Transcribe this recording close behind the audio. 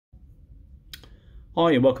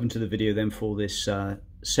Hi and welcome to the video then for this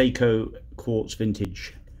Seiko quartz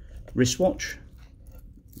vintage wristwatch,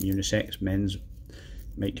 unisex, men's,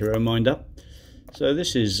 make your own mind up. So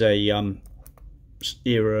this is a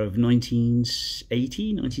era of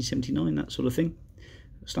 1980, 1979, that sort of thing.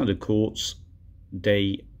 Standard quartz,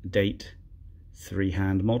 day, date,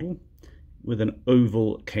 three-hand model with an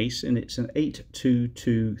oval case, and it's an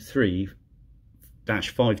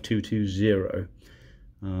 8223-5220.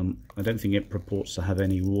 I don't think it purports to have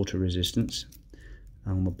any water resistance.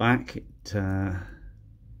 On the back,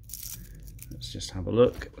 let's just have a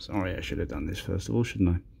look. Sorry, I should have done this first of all, shouldn't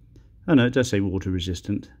I? Oh no, it does say water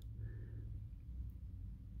resistant.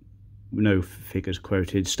 No figures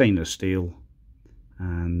quoted. Stainless steel,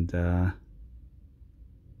 and with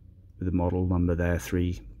the model number there,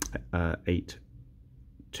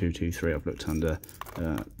 38223. I've looked under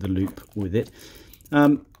the loop with it.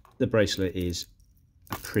 The bracelet is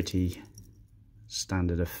a pretty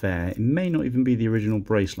standard affair. It may not even be the original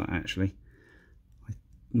bracelet, actually. I'm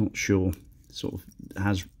not sure. It sort of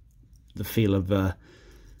has the feel of a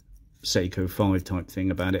Seiko 5 type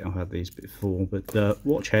thing about it. I've had these before, but the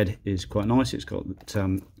watch head is quite nice. It's got that,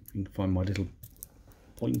 you can find my little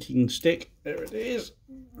pointing stick. There it is.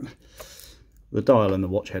 The dial and the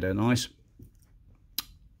watch head are nice.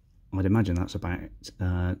 I'd imagine that's about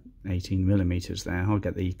 18mm there. I'll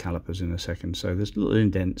get the calipers in a second. So there's little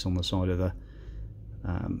indents on the side of the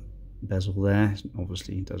bezel there.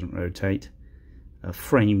 Obviously it doesn't rotate. A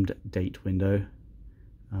framed date window.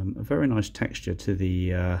 A very nice texture to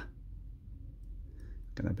the get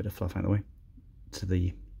that bit of fluff out of the way, to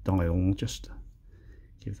the dial. I'll just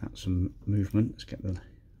give that some movement. Let's get the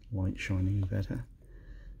light shining better.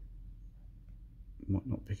 Might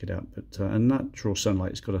not pick it up, but a natural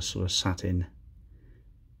sunlight. It's got a sort of satin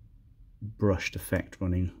brushed effect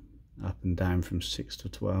running up and down from 6 to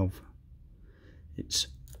 12. Its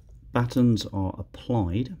buttons are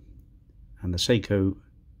applied, and the Seiko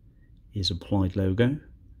is applied logo,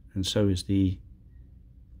 and so is the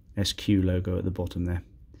SQ logo at the bottom there,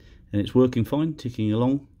 and it's working fine, ticking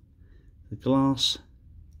along. The glass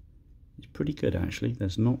is pretty good actually.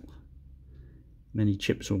 There's not many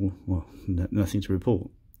chips, or well, nothing to report.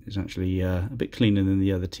 It's actually a bit cleaner than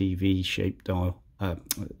the other TV shaped dial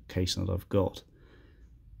case that I've got.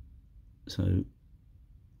 So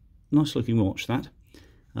nice looking watch that.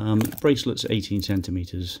 Bracelet's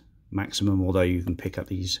 18cm maximum, although you can pick up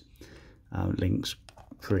these links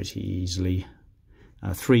pretty easily.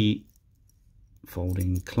 3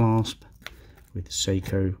 folding clasp with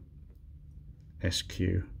Seiko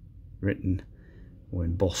SQ written or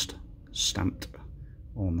embossed, stamped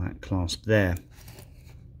on that clasp there.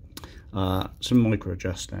 Some micro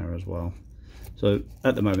adjust there as well. So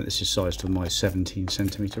at the moment this is sized for my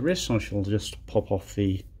 17cm wrist. I shall just pop off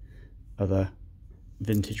the other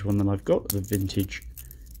vintage one that I've got, the vintage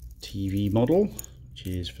TV model, which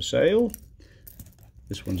is for sale.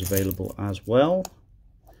 This one's available as well.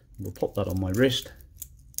 We'll pop that on my wrist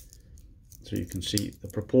so you can see the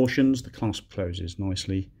proportions. The clasp closes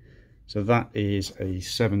nicely. So that is a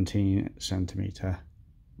 17cm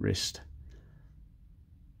wrist,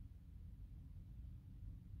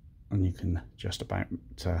 and you can just about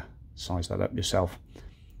size that up yourself.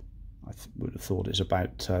 I would have thought it's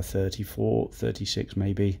about 34, 36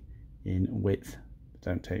 maybe in width.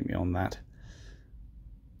 Don't take me on that.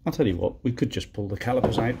 I'll tell you what, we could just pull the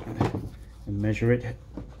calipers out and measure it,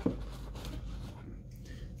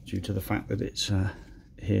 due to the fact that it's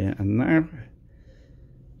here and now.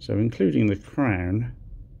 So including the crown,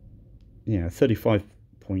 yeah,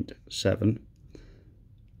 35.7,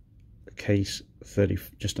 the case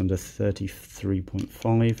just under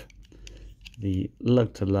 33.5, the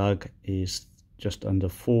lug to lug is just under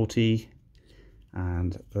 40,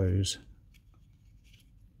 and those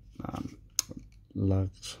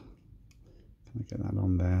lugs, can I get that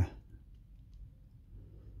on there?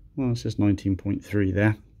 Well, it says 19.3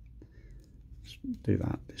 there. Let's do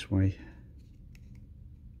that this way.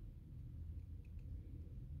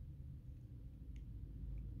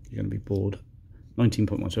 You're going to be bored.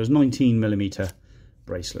 19.1, so it's 19mm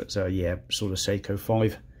bracelet. So yeah, sort of Seiko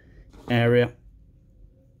 5 area.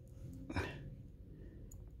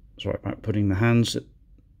 Sorry about putting the hands,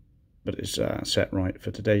 but it's set right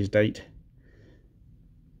for today's date.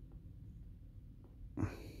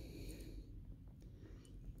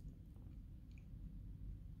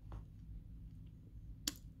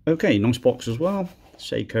 Okay, nice box as well.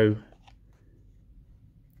 Seiko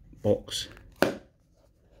box.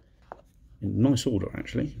 In nice order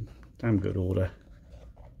actually, damn good order.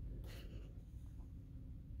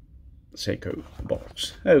 Seiko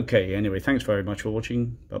box. Okay, anyway, thanks very much for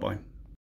watching. Bye bye.